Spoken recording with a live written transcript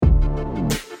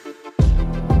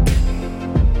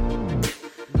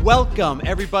Welcome,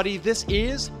 everybody. This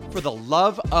is For the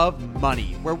Love of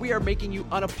Money, where we are making you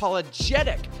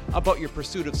unapologetic about your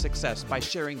pursuit of success by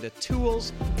sharing the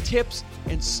tools, tips,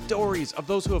 and stories of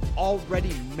those who have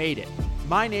already made it.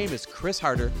 My name is Chris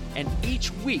Harder, and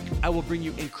each week I will bring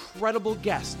you incredible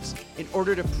guests in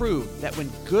order to prove that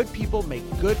when good people make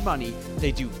good money,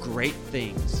 they do great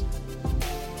things.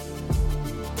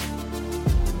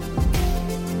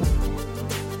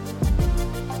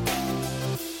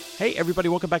 Hey everybody,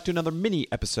 welcome back to another mini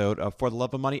episode of For the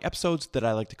Love of Money, episodes that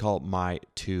I like to call My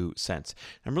 2 Cents.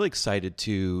 I'm really excited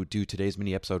to do today's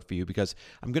mini episode for you because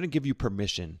I'm going to give you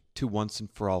permission to once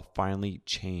and for all finally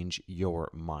change your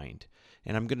mind.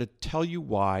 And I'm going to tell you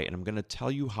why, and I'm going to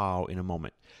tell you how in a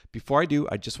moment. Before I do,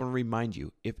 I just want to remind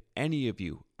you, if any of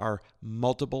you are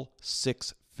multiple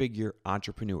six-figure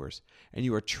entrepreneurs and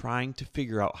you are trying to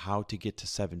figure out how to get to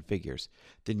seven figures,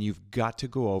 then you've got to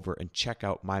go over and check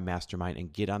out my mastermind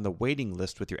and get on the waiting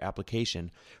list with your application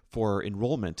for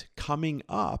enrollment coming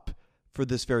up for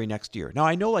this very next year. Now,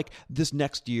 I know like this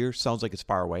next year sounds like it's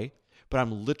far away, but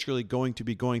I'm literally going to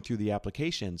be going through the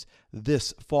applications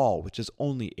this fall, which is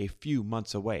only a few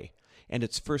months away. And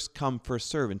it's first come, first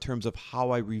serve in terms of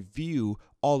how I review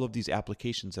all of these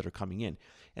applications that are coming in.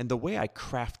 And the way I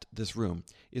craft this room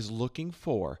is looking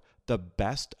for the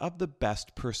best of the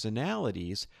best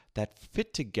personalities that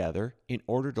fit together in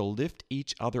order to lift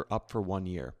each other up for 1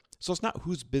 year. So it's not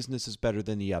whose business is better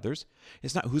than the others.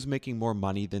 It's not who's making more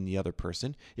money than the other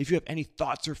person. If you have any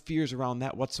thoughts or fears around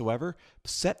that whatsoever,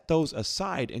 set those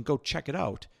aside and go check it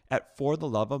out at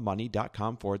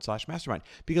fortheloveofmoney.com/mastermind.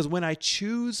 Because when I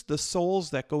choose the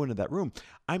souls that go into that room,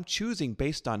 I'm choosing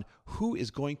based on who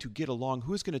is going to get along,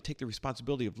 who is going to take the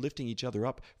responsibility of lifting each other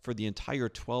up for the entire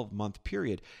 12-month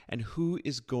period, and who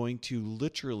is going to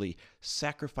literally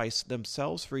sacrifice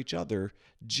themselves for each other,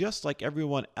 just like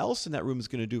everyone else in that room is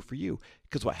going to do for you.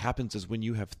 Because what happens is when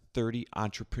you have 30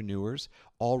 entrepreneurs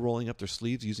all rolling up their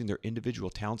sleeves, using their individual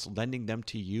talents, lending them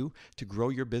to you to grow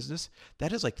your business,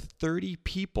 that is like 30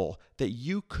 people that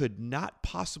you could not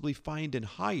possibly find and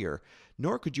hire,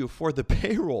 nor could you afford the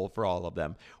payroll for all of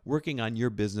them working on your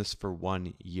business for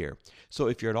 1 year. So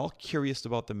if you're at all curious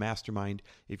about the mastermind,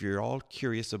 if you're at all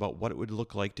curious about what it would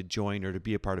look like to join or to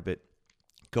be a part of it,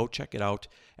 go check it out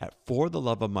at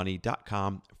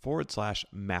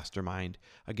fortheloveofmoney.com/mastermind.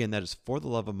 Again, that is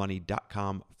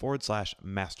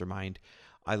fortheloveofmoney.com/mastermind.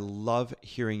 I love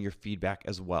hearing your feedback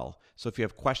as well. So if you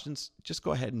have questions, just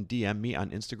go ahead and DM me on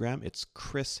Instagram. It's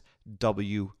Chris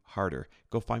W. Harder.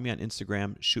 Go find me on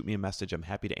Instagram, shoot me a message. I'm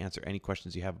happy to answer any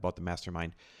questions you have about the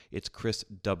mastermind. It's Chris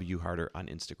W. Harder on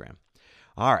Instagram.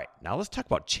 All right, now let's talk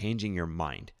about changing your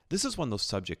mind. This is one of those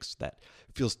subjects that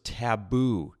feels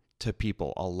taboo to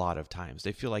people a lot of times.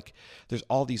 They feel like there's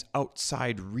all these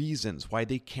outside reasons why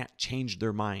they can't change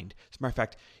their mind. As a matter of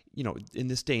fact, in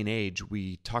this day and age,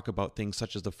 we talk about things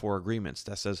such as the 4 agreements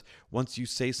that says once you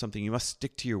say something, you must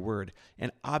stick to your word.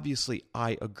 And obviously,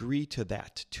 I agree to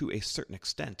that to a certain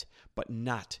extent, but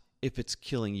not if it's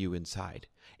killing you inside.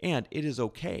 And it is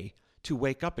okay to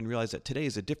wake up and realize that today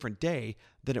is a different day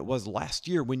than it was last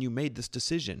year when you made this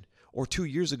decision, or 2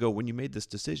 years ago when you made this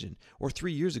decision, or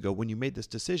 3 years ago when you made this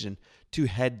decision to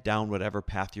head down whatever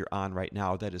path you're on right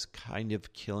now that is kind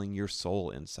of killing your soul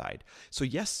inside. So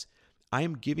yes, I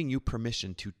am giving you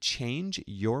permission to change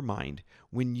your mind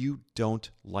when you don't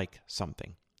like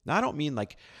something. Now, I don't mean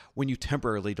like when you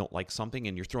temporarily don't like something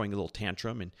and you're throwing a little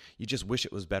tantrum and you just wish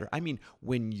it was better. I mean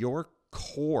when your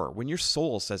core, when your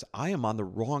soul says, I am on the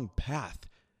wrong path,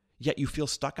 yet you feel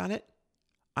stuck on it,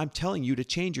 I'm telling you to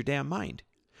change your damn mind.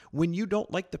 When you don't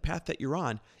like the path that you're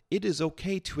on, it is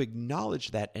okay to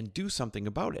acknowledge that and do something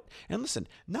about it. And listen,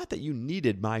 not that you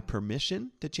needed my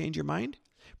permission to change your mind,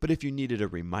 but if you needed a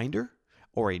reminder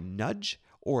or a nudge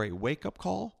or a wake-up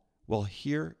call, well,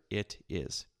 here it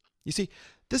is. You see,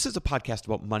 this is a podcast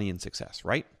about money and success,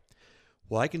 right?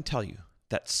 Well, I can tell you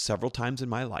that several times in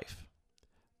my life,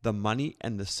 the money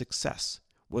and the success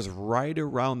was right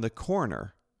around the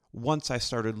corner once I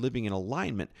started living in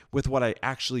alignment with what I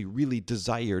actually really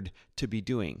desired to be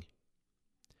doing.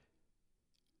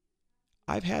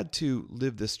 I've had to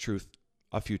live this truth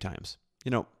a few times.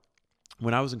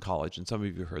 When I was in college, and some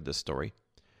of you heard this story,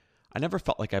 I never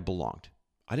felt like I belonged.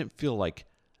 I didn't feel like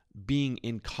being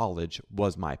in college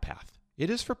was my path. It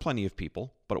is for plenty of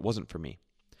people, but it wasn't for me.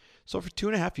 So for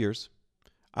 2.5 years,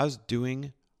 I was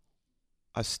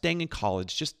staying in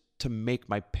college just to make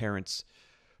my parents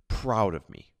proud of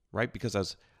me, right? Because I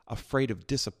was afraid of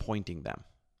disappointing them.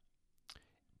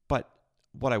 But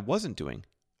what I wasn't doing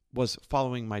was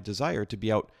following my desire to be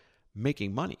out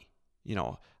making money.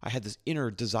 I had this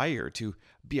inner desire to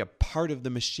be a part of the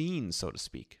machine, so to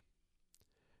speak.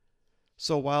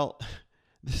 So while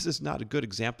this is not a good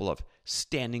example of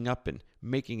standing up and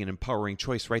making an empowering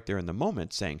choice right there in the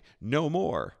moment, saying, no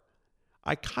more,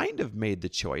 I kind of made the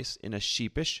choice in a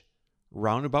sheepish,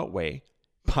 roundabout way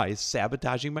by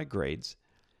sabotaging my grades,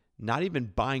 not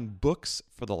even buying books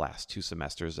for the last 2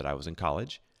 semesters that I was in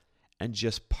college, and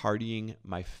just partying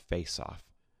my face off.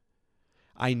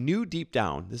 I knew deep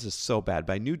down, this is so bad,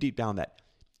 but I knew deep down that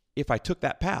if I took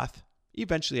that path,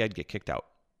 eventually I'd get kicked out.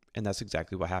 And that's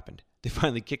exactly what happened. They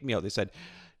finally kicked me out. They said,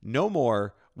 no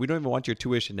more. We don't even want your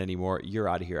tuition anymore. You're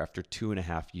out of here after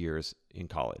 2.5 years in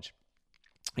college.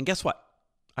 And guess what?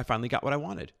 I finally got what I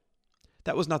wanted.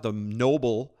 That was not the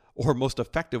noble or most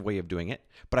effective way of doing it,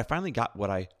 but I finally got what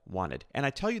I wanted. And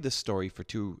I tell you this story for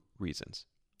 2 reasons.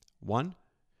 1,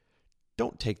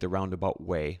 don't take the roundabout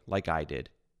way like I did.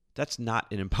 That's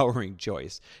not an empowering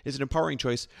choice. It's an empowering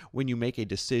choice when you make a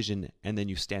decision and then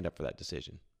you stand up for that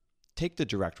decision. Take the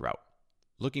direct route.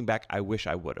 Looking back, I wish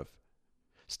I would have.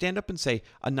 Stand up and say,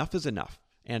 enough is enough,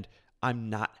 and I'm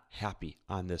not happy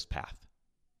on this path.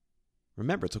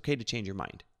 Remember, it's okay to change your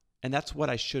mind. And that's what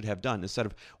I should have done instead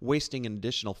of wasting an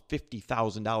additional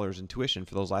 $50,000 in tuition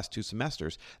for those last 2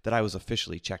 semesters that I was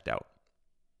officially checked out.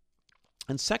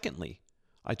 And secondly,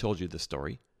 I told you this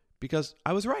story because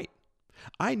I was right.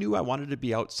 I knew I wanted to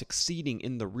be out succeeding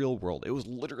in the real world. It was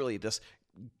literally this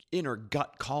inner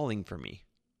gut calling for me.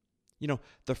 You know,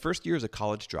 the first year as a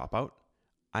college dropout,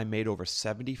 I made over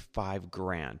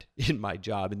 $75,000 in my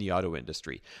job in the auto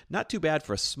industry. Not too bad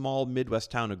for a small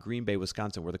Midwest town of Green Bay,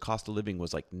 Wisconsin, where the cost of living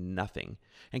was like nothing.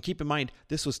 And keep in mind,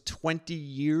 this was 20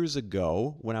 years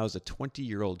ago when I was a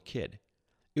 20-year-old kid.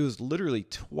 It was literally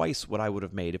twice what I would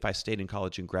have made if I stayed in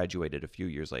college and graduated a few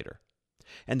years later.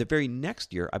 And the very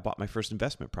next year, I bought my first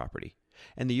investment property.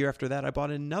 And the year after that, I bought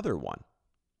another one.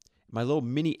 My little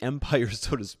mini empire,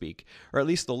 so to speak, or at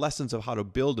least the lessons of how to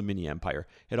build a mini empire,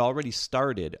 had already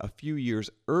started a few years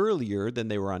earlier than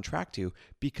they were on track to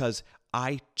because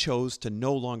I chose to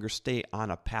no longer stay on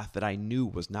a path that I knew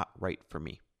was not right for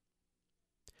me.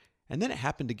 And then it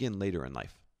happened again later in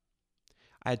life.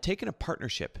 I had taken a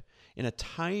partnership in a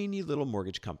tiny little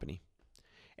mortgage company,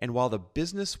 and while the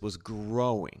business was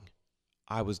growing,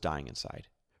 I was dying inside.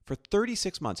 For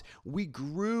 36 months, we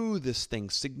grew this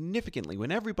thing significantly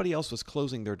when everybody else was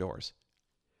closing their doors.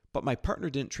 But my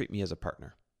partner didn't treat me as a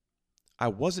partner. I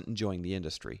wasn't enjoying the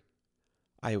industry.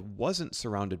 I wasn't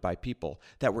surrounded by people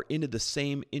that were into the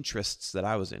same interests that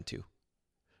I was into.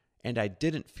 And I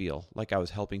didn't feel like I was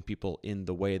helping people in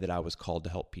the way that I was called to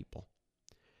help people.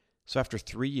 So after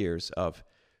 3 years of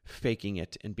faking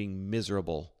it and being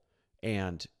miserable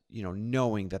and,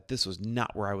 knowing that this was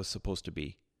not where I was supposed to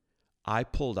be, I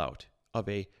pulled out of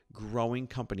a growing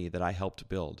company that I helped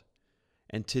build.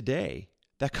 And today,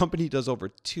 that company does over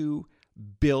 $2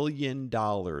 billion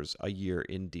a year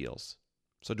in deals.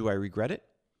 So do I regret it?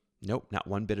 Nope, not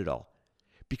one bit at all.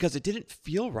 Because it didn't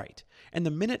feel right. And the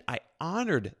minute I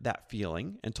honored that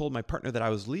feeling and told my partner that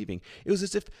I was leaving, it was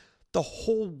as if the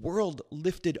whole world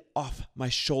lifted off my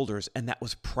shoulders, and that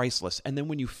was priceless. And then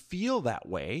when you feel that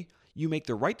way, you make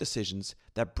the right decisions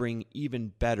that bring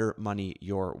even better money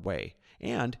your way,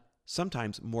 and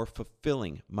sometimes more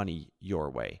fulfilling money your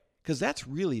way. Because that's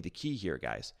really the key here,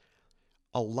 guys.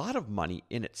 A lot of money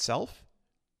in itself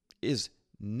is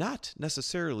not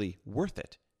necessarily worth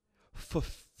it.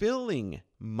 Fulfilling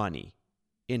money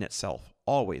in itself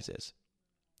always is.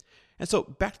 And so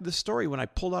back to the story, when I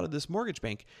pulled out of this mortgage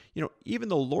bank, even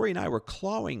though Lori and I were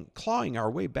clawing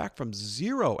our way back from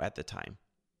zero at the time,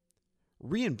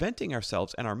 reinventing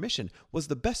ourselves and our mission was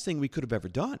the best thing we could have ever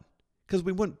done, because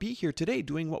we wouldn't be here today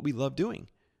doing what we love doing.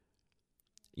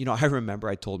 I remember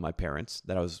I told my parents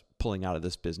that I was pulling out of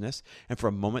this business, and for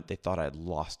a moment they thought I had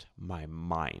lost my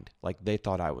mind. Like they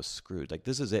thought I was screwed. Like,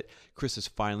 this is it. Chris is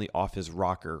finally off his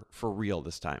rocker for real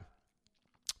this time.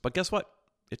 But guess what?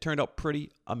 It turned out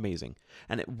pretty amazing,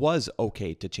 and it was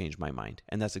okay to change my mind,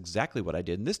 and that's exactly what I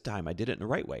did. And this time I did it in the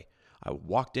right way. I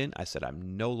walked in, I said,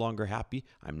 I'm no longer happy.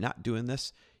 I'm not doing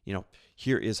this.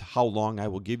 Here is how long I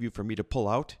will give you for me to pull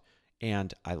out.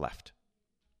 And I left.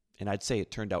 And I'd say it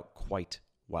turned out quite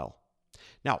well.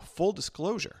 Now, full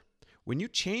disclosure, when you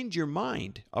change your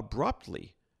mind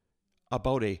abruptly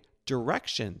about a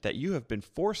direction that you have been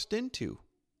forced into,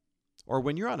 or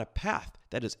when you're on a path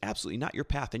that is absolutely not your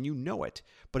path and you know it,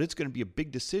 but it's going to be a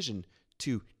big decision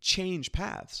to change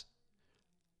paths,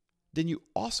 then you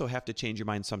also have to change your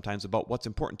mind sometimes about what's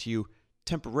important to you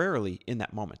temporarily in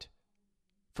that moment.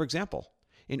 For example,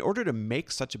 in order to make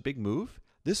such a big move,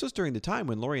 this was during the time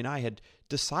when Lori and I had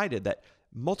decided that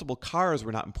multiple cars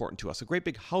were not important to us. A great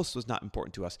big house was not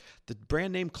important to us. The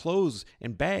brand name clothes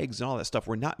and bags and all that stuff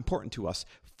were not important to us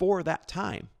for that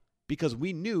time, because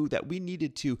we knew that we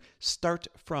needed to start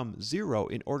from zero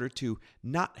in order to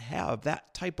not have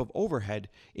that type of overhead,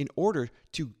 in order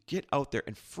to get out there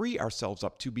and free ourselves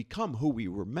up to become who we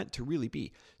were meant to really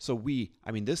be. So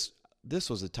this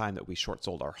was the time that we short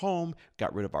sold our home,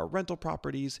 got rid of our rental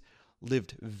properties,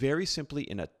 lived very simply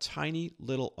in a tiny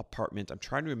little apartment. I'm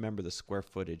trying to remember the square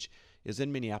footage. Is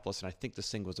in Minneapolis, and I think this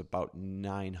thing was about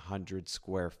 900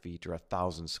 square feet or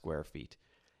 1,000 square feet.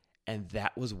 And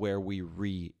that was where we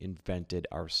reinvented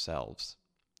ourselves.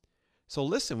 So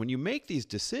listen, when you make these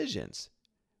decisions,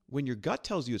 when your gut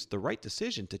tells you it's the right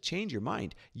decision to change your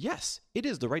mind, yes, it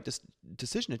is the right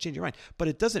decision to change your mind, but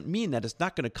it doesn't mean that it's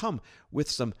not going to come with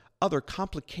some other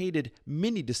complicated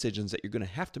mini decisions that you're going to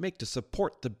have to make to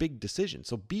support the big decision.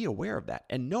 So be aware of that.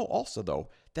 And know also, though,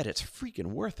 that it's freaking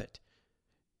worth it.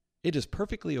 It is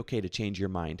perfectly okay to change your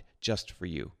mind just for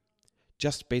you,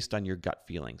 just based on your gut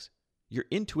feelings. Your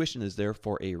intuition is there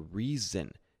for a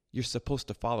reason. You're supposed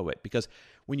to follow it, because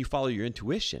when you follow your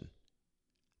intuition,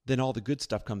 then all the good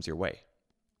stuff comes your way.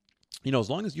 As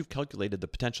long as you've calculated the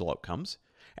potential outcomes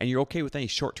and you're okay with any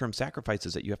short-term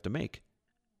sacrifices that you have to make.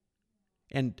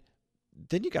 And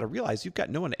then you got to realize you've got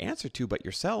no one to answer to but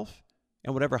yourself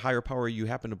and whatever higher power you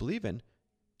happen to believe in.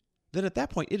 Then at that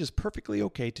point, it is perfectly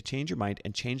okay to change your mind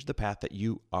and change the path that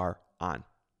you are on.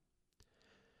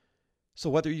 So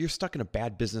whether you're stuck in a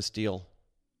bad business deal,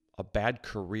 a bad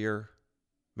career,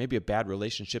 maybe a bad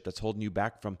relationship that's holding you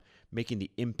back from making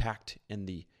the impact and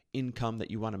the income that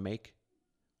you want to make,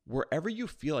 wherever you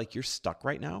feel like you're stuck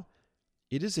right now,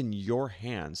 it is in your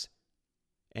hands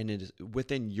and it is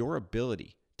within your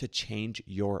ability to change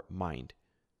your mind.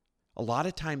 A lot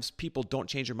of times people don't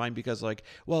change their mind because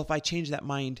if I change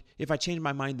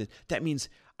my mind, then that means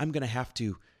I'm going to have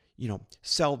to,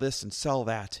 sell this and sell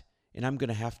that. And I'm going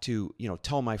to have to,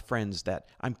 tell my friends that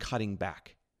I'm cutting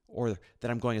back or that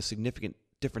I'm going a significant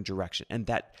different direction. And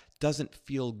that doesn't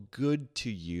feel good to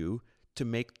you to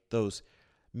make those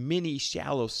mini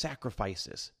shallow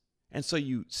sacrifices. And so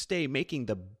you stay making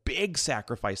the big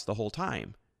sacrifice the whole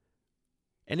time.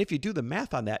 And if you do the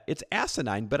math on that, it's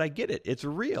asinine, but I get it. It's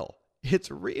real.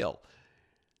 It's real.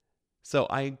 So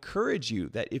I encourage you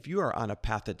that if you are on a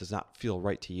path that does not feel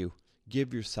right to you,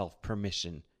 give yourself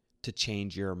permission to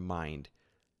change your mind.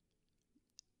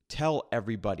 Tell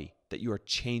everybody that you are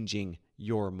changing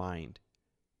your mind.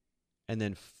 And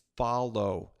then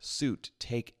follow suit,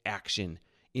 take action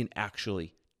in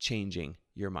actually changing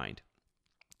your mind.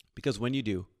 Because when you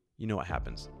do, you know what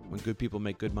happens. When good people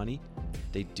make good money,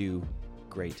 they do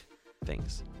great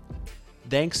things.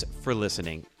 Thanks for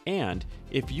listening. And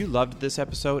if you loved this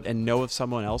episode and know of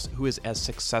someone else who is as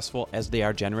successful as they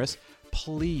are generous,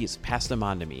 please pass them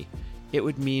on to me. It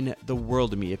would mean the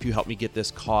world to me if you help me get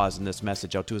this cause and this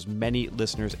message out to as many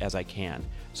listeners as I can.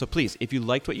 So please, if you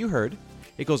liked what you heard,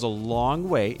 it goes a long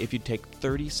way if you take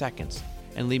 30 seconds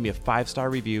and leave me a 5-star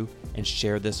review and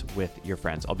share this with your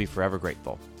friends. I'll be forever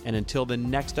grateful. And until the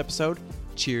next episode,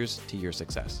 cheers to your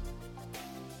success.